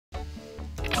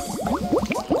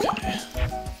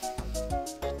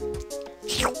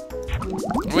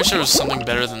wish there was something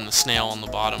better than the snail on the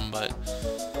bottom, but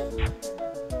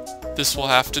this will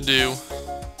have to do.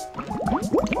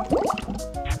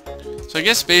 So I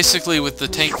guess basically with the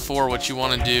tank 4, what you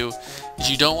want to do is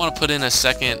you don't want to put in a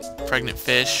second pregnant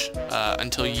fish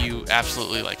until you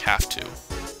absolutely like have to.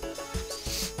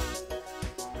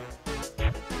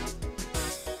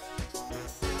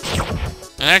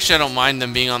 And actually I don't mind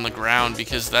them being on the ground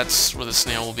because that's where the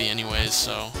snail will be anyways,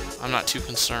 so I'm not too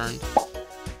concerned.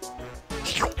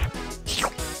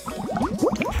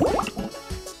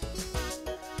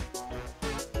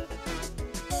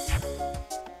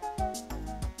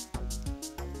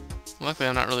 Luckily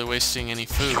I'm not really wasting any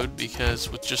food because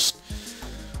with just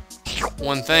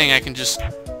one thing I can just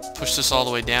push this all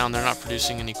the way down. They're not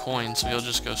producing any coins, so you'll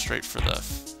just go straight for the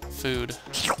food.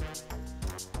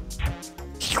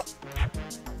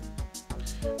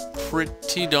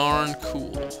 Pretty darn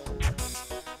cool.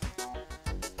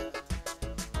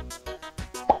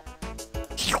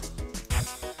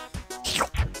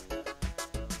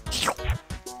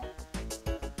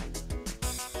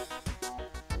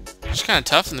 It's kind of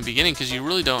tough in the beginning because you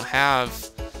really don't have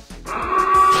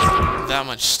that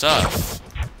much stuff.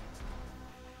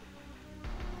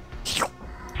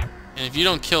 And if you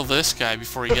don't kill this guy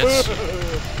before he gets...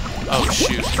 Oh,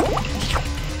 shoot.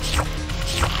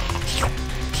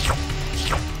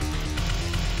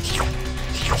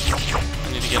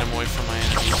 I need to get him away from my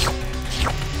enemies.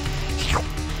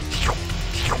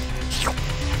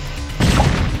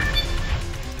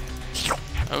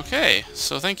 Okay,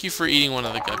 so thank you for eating one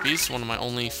of the guppies, one of my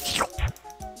only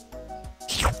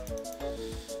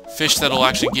fish that'll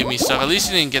actually give me stuff. At least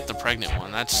you didn't get the pregnant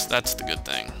one. That's the good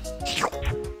thing.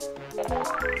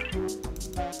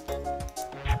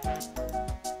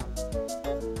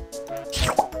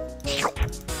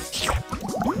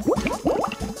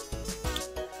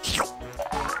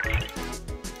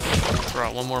 Throw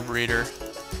out one more breeder,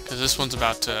 because this one's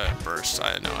about to burst.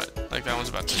 I know it. Like that one's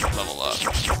about to level up.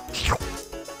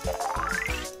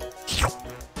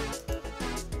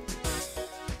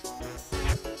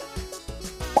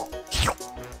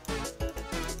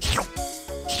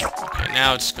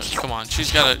 Now it's good. Come on,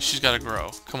 she's gotta grow.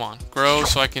 Come on, grow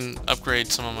so I can upgrade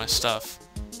some of my stuff.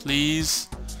 Please,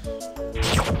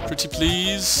 pretty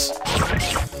please.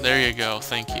 There you go.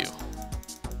 Thank you.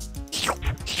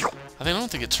 I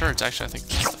don't think it's her. It's actually I think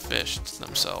it's the fish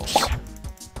themselves.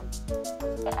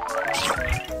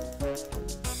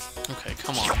 Okay,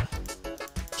 come on.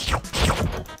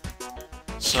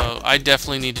 So I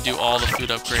definitely need to do all the food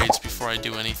upgrades before I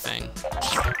do anything.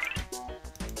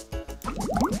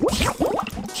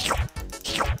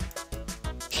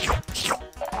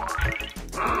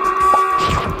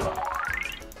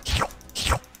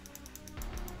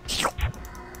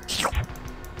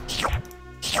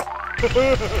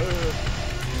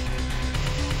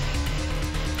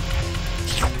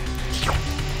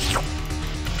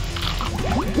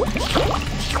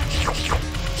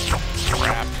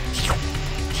 Crap.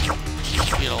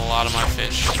 He ate a lot of my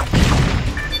fish.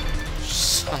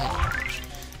 Son of a...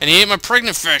 And he ate my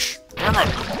pregnant fish! Come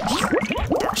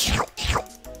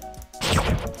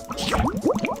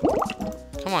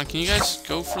on, can you guys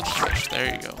go for the fish?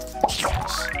 There you go.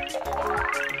 Nice.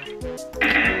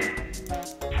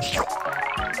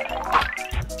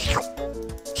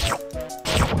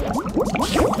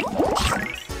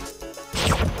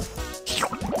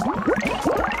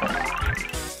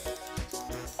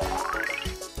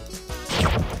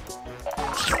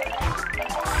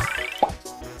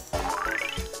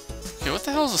 What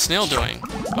the hell is the snail doing?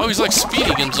 Oh, he's like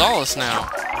Speedy Gonzales now.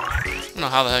 I don't know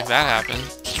how the heck that happened.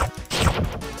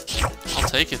 I'll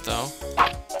take it though.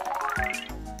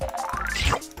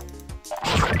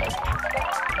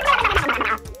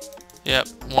 Yep,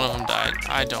 one of them died.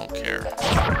 I don't care.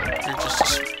 You're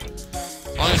just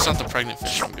as long as it's not the pregnant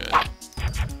fish, I'm good.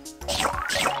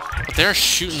 But they're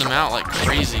shooting them out like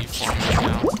crazy for me right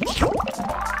now.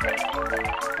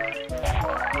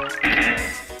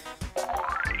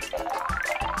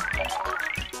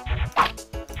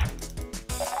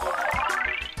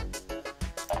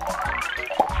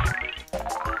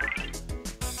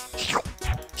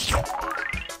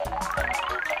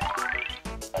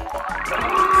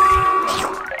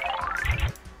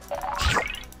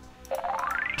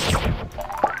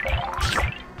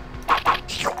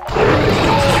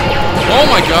 Oh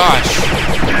my gosh!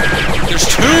 There's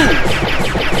two!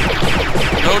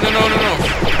 No, no, no, no, no.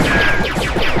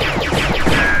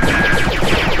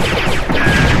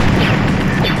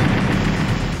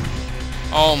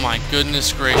 Oh my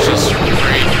goodness gracious,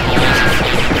 great balls of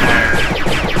flaming fire.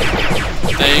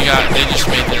 They just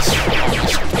made this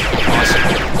almost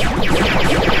impossible.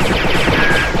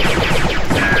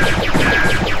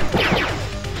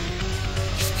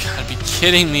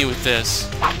 kidding me with this.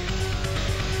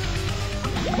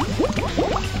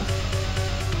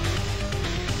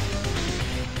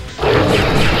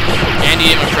 And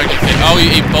he ate my pregnant fish. Oh, he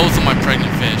ate both of my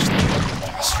pregnant fish.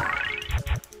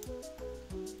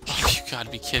 Oh, you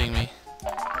gotta be kidding me.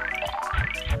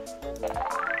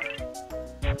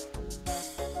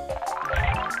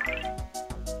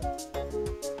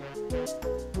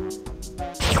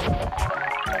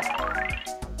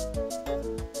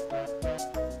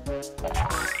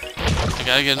 I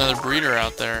gotta get another breeder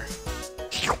out there.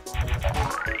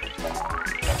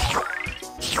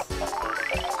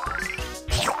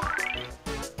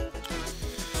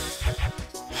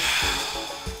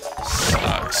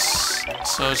 Sucks.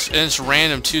 So it's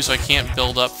random too, so I can't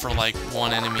build up for like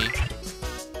one enemy.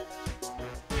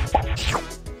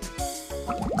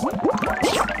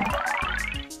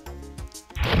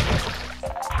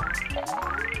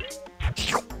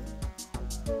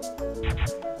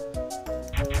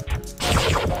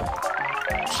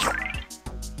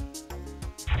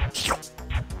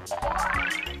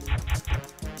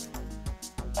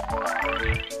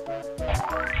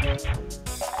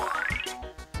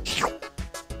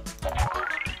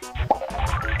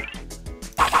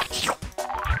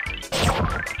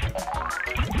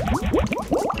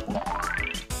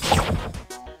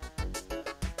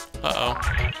 Uh-oh.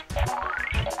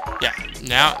 Yeah,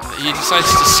 now he decides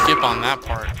to skip on that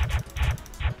part.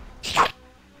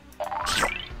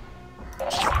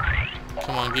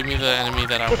 Come on, give me the enemy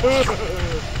that I want.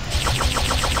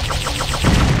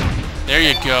 There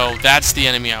you go. That's the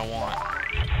enemy I want.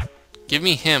 Give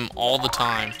me him all the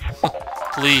time.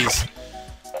 Please.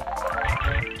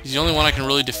 He's the only one I can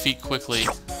really defeat quickly.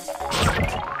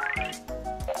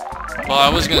 Well, I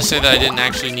was going to say that I didn't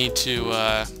actually need to,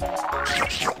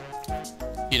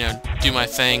 you know, do my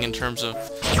thing in terms of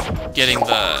getting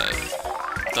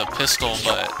the pistol,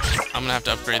 but I'm going to have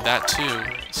to upgrade that too.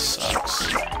 It sucks.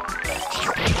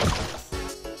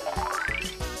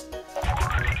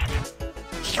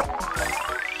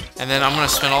 And then I'm gonna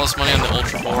spend all this money on the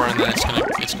Ultra Boar, and then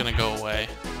it's gonna go away.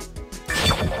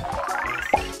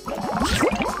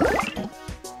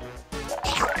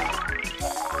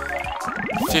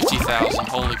 $50,000.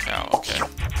 Holy cow! Okay.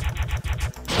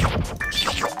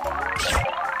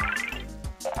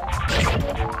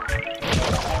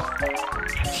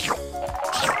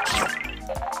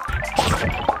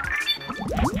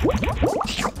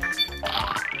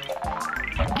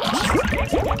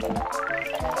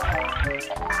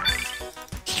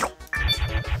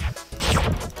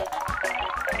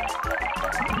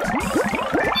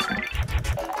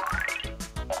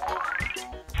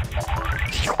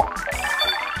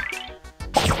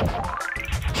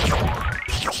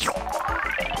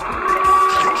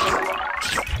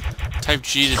 Type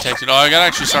G detected. Oh, I gotta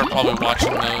actually start probably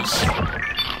watching those.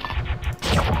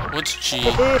 What's G?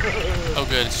 Oh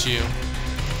good, it's you.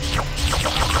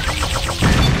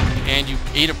 And you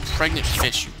ate a pregnant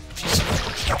fish, you piece of...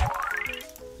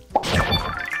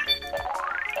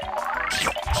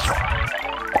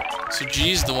 So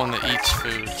G's the one that eats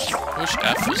food. I wish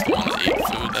F was the one that ate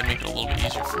food. That'd make it a little bit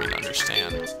easier for me to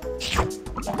understand.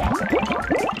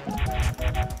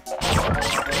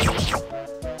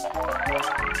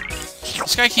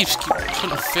 This guy keeps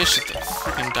putting fish at the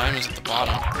freaking diamonds at the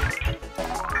bottom.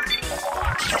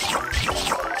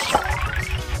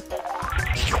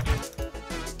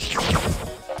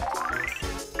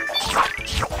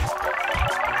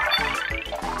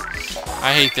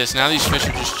 I hate this. Now these fish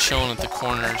are just chilling at the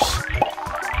corners.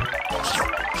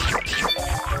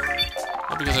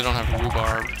 Not because I don't have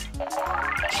rhubarb.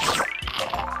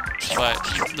 But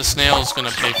the snail is going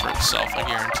to pay for itself, I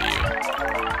guarantee you.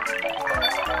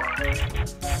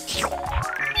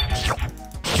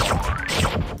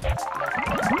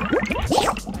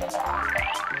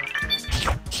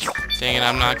 Dang it,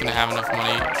 I'm not going to have enough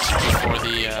money before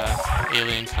the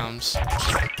alien comes.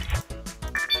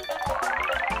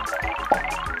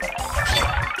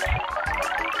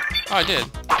 Oh, I did.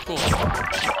 Cool.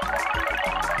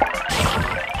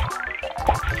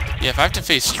 Yeah, if I have to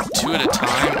face two at a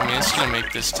time, I mean, it's going to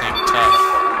make this tank tough.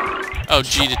 Oh,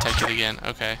 G detected again.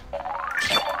 Okay.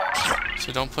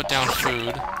 So don't put down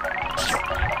food.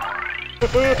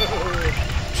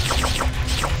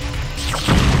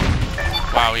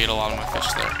 Wow, he ate a lot of my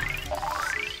fish there.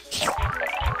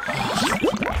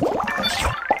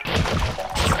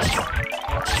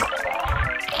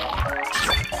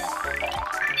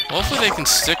 Hopefully they can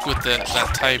stick with that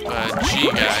type G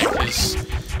guy, because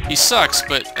he sucks,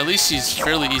 but at least he's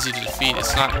fairly easy to defeat. It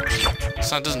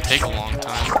doesn't take a long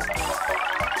time.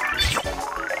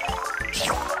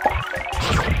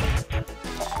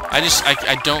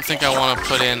 I don't think I want to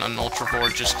put in an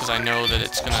Ultravore just because I know that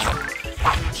it's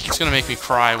gonna make me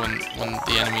cry when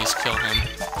the enemies kill him.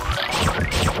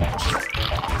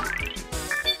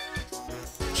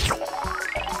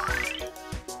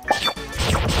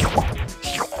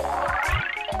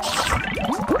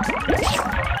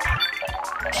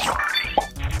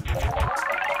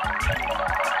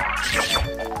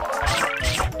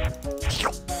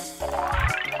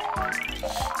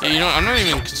 Yeah, you know, I'm not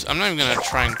even gonna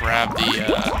try and grab the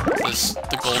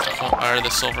gold or the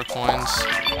silver coins,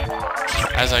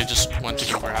 as I just went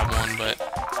to go grab one. But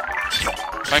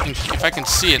if I can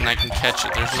see it and I can catch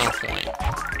it, there's no point.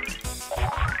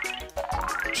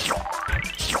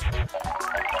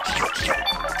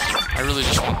 I really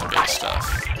just want the big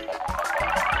stuff.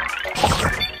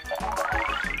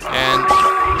 And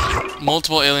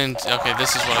multiple aliens. Okay,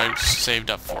 this is what I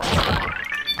saved up for. But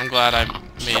I'm glad I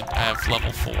have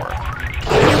level 4.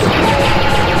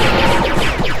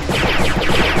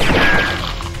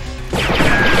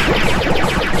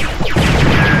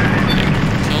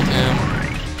 Killed him.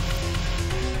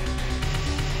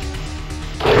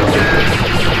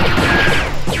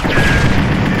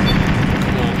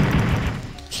 Cool.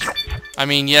 I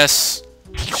mean, yes.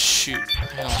 Shoot,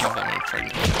 I don't have that many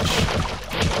pregnant fish.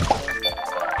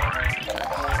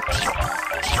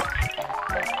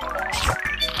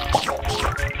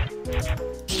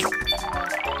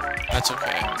 That's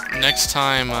okay. Next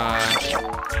time,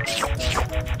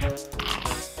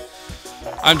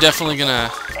 I'm definitely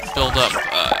gonna build up,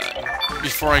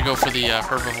 before I go for the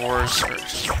herbivores, or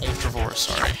ultravores,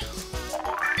 sorry.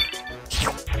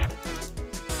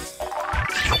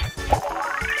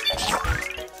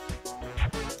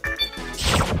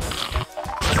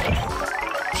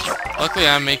 Luckily,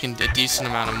 I'm making a decent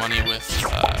amount of money with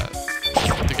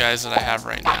the guys that I have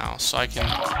right now, so I can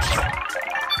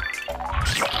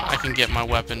get my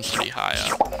weapon pretty high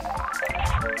up.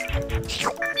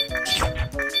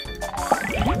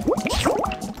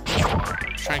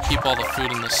 Try and keep all the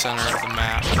food in the center of the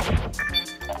map.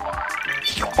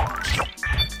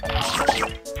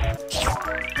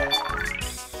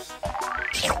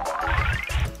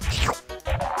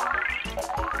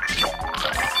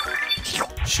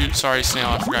 Shoot, sorry Snail,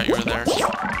 I forgot you were there.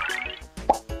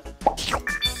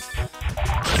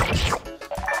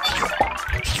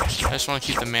 I just want to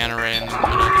keep the manta ray in the middle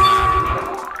of the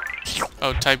map.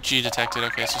 Oh, type G detected.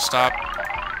 Okay, so stop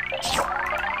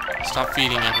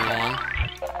feeding everyone.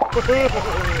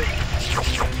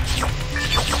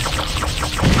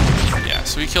 Yeah,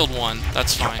 so he killed one.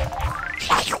 That's fine.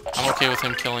 I'm okay with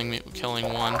him killing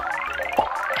one.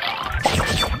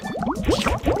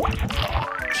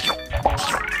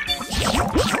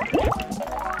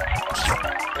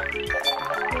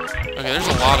 Okay, there's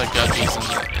a lot of guppies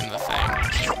in the thing.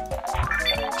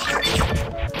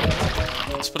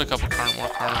 Let's put a couple more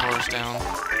carnivores down.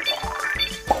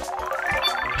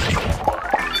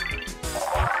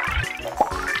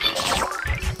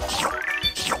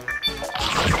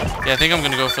 Yeah, I think I'm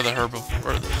gonna go for the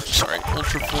herbivore,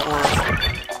 ultravore.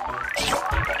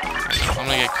 I'm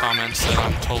gonna get comments that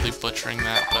I'm totally butchering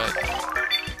that, but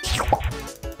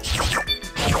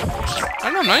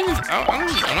I don't know. I'm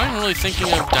not even really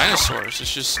thinking of dinosaurs.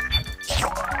 It's just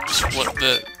what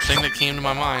the thing that came to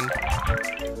my mind.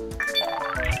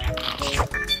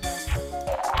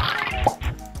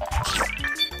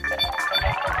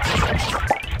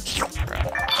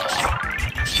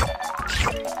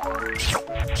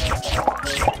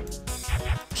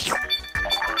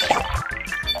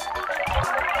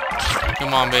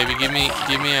 Come on, baby, give me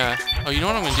a... Oh, you know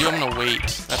what I'm gonna do? I'm gonna wait.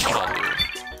 That's what I'll do.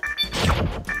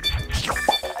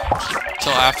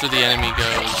 Till after the enemy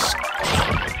goes.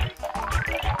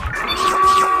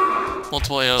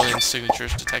 Multiple alien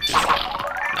signatures detected.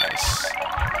 Nice.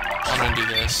 I'm gonna do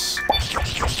this.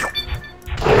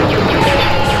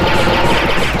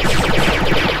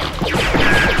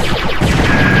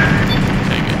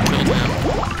 Okay, good. Killed him.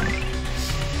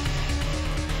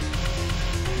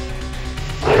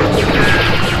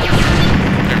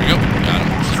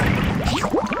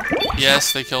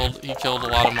 Yes, he killed a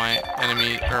lot of my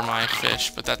my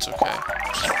fish, but that's okay.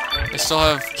 I still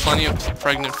have plenty of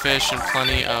pregnant fish and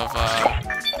plenty of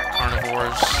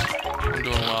carnivores. I'm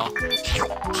doing well. Okay.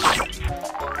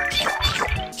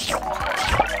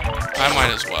 I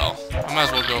might as well. I might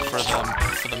as well go for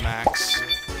the max.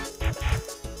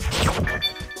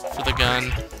 For the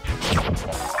gun.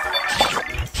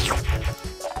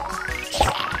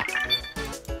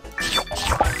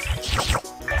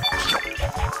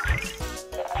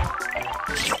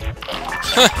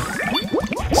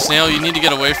 Snail, you need to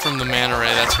get away from the manta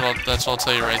ray. That's what I'll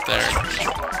tell you right there.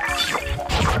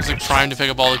 was like primed to pick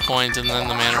up all the coins, and then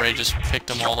the Manta Ray just picked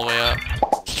them all the way up.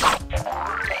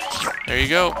 There you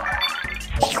go.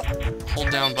 Hold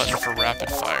down button for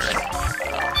rapid fire.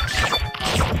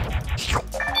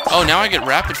 Oh, now I get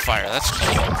rapid fire. That's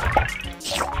cool.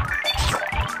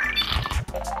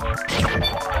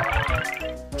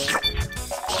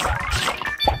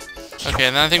 Okay,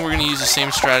 and then I think we're going to use the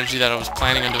same strategy that I was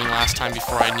planning on doing last time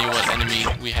before I knew what enemy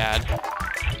we had.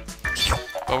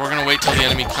 But we're going to wait till the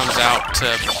enemy comes out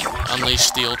to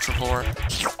unleash the Ultravore.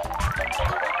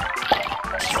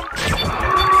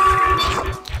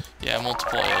 Yeah,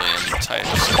 multiple alien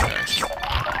types. Okay.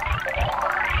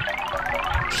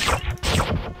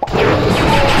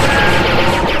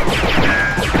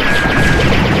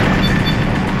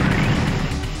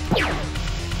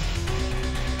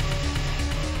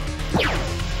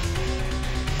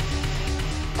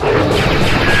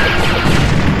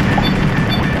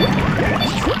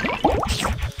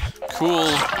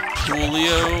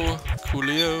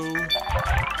 Coolio.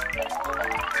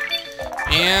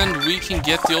 And we can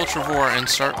get the Ultravore and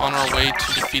start on our way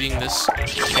to defeating this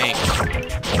tank. There we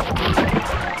go.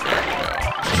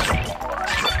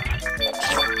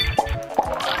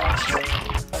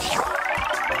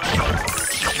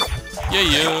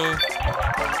 Yeah.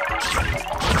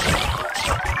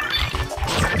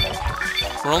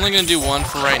 We're only gonna do one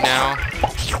for right now.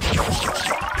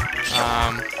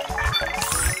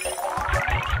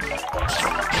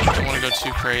 Don't want to go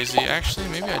too crazy. Actually,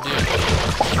 maybe I do.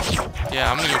 Yeah,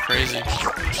 I'm gonna go crazy.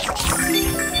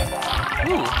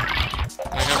 Ooh,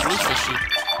 I got blue fishy.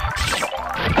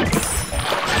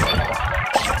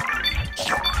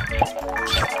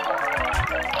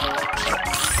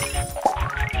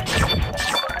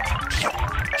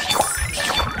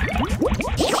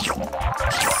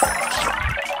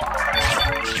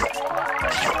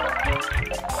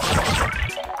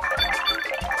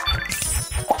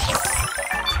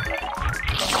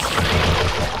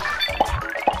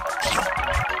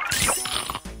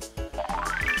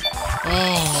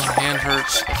 Oh, hand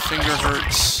hurts, finger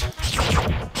hurts.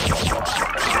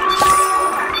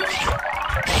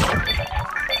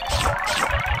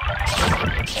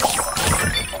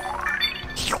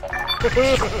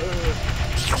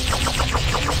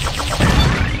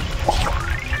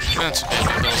 That's okay, if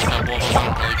it kills a couple of them, I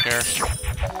don't really care.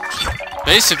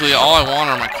 Basically, all I want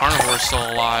are my carnivores still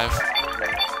alive.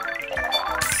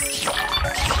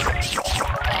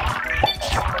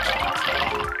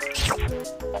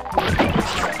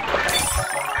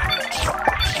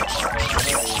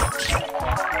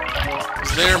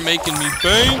 They're making me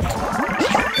bank.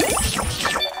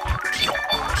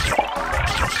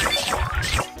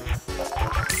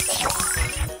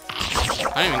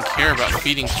 I don't even care about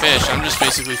feeding fish. I'm just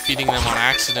basically feeding them on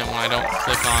accident when I don't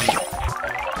click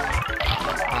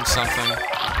on something.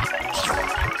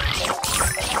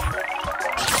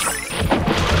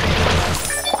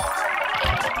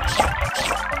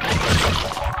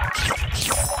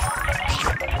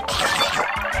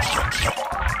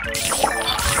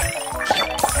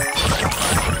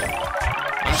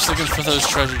 Looking for those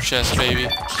treasure chests, baby.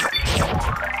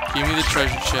 Give me the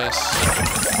treasure chests.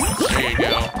 There you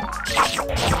go.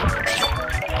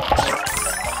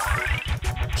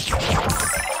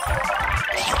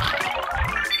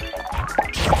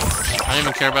 I don't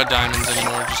even care about diamonds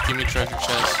anymore. Just give me treasure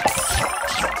chests.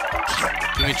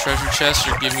 Give me treasure chests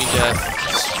or give me death.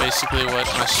 That's basically what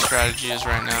my strategy is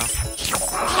right now.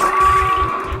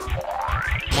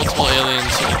 Multiple alien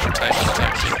signature types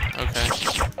detected. Okay.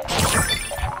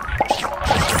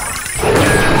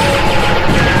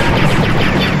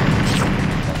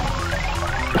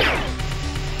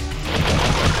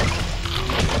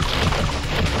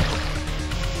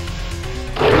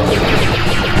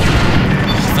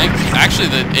 Actually,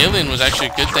 the alien was actually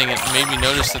a good thing. It made me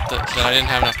notice that I didn't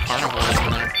have enough carnivores in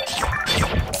there.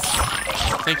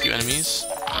 Thank you, enemies.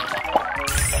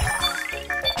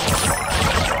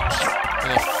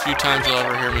 And a few times you'll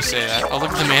ever hear me say that. Oh,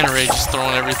 look at the Manta Ray just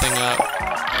throwing everything up.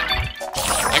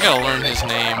 I gotta learn his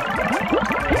name.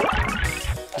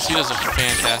 Because he does a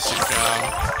fantastic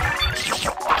job.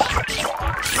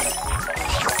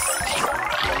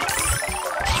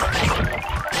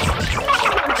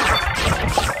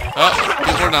 Oh,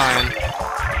 people are dying.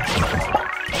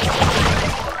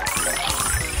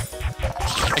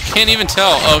 I can't even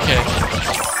tell. Okay.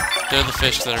 They're the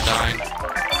fish that are dying.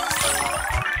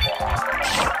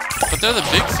 But they're the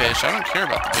big fish. I don't care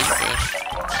about the big fish.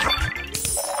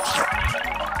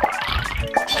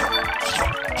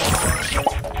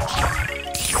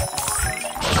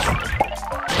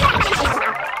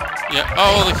 Yeah.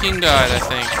 Oh, the king died, I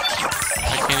think.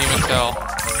 I can't even tell.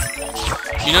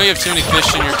 You know you have too many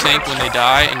fish in your tank when they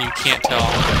die, and you can't tell.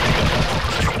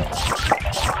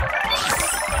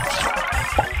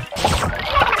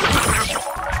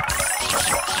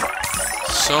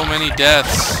 So many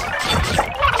deaths.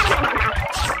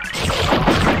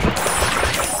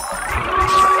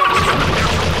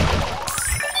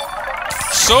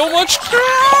 So much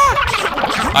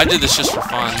crap! I did this just for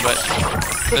fun, but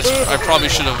I probably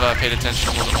should have paid attention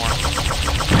a little bit more.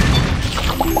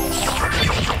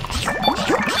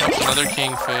 Oh, another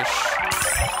kingfish.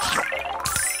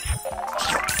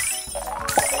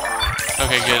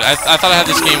 Okay, good. I thought I had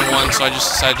this game won, so I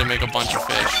just decided to make a bunch of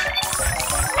fish.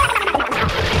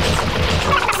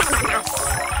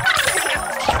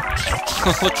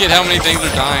 Look at how many things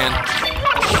are dying.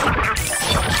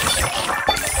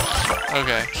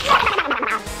 Okay.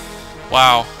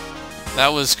 Wow. That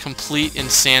was complete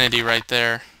insanity right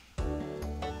there.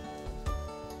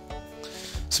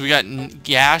 So we got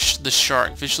Gash the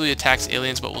shark. Visually attacks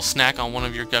aliens but will snack on one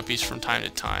of your guppies from time to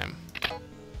time.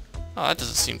 Oh, that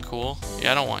doesn't seem cool.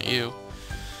 Yeah, I don't want you.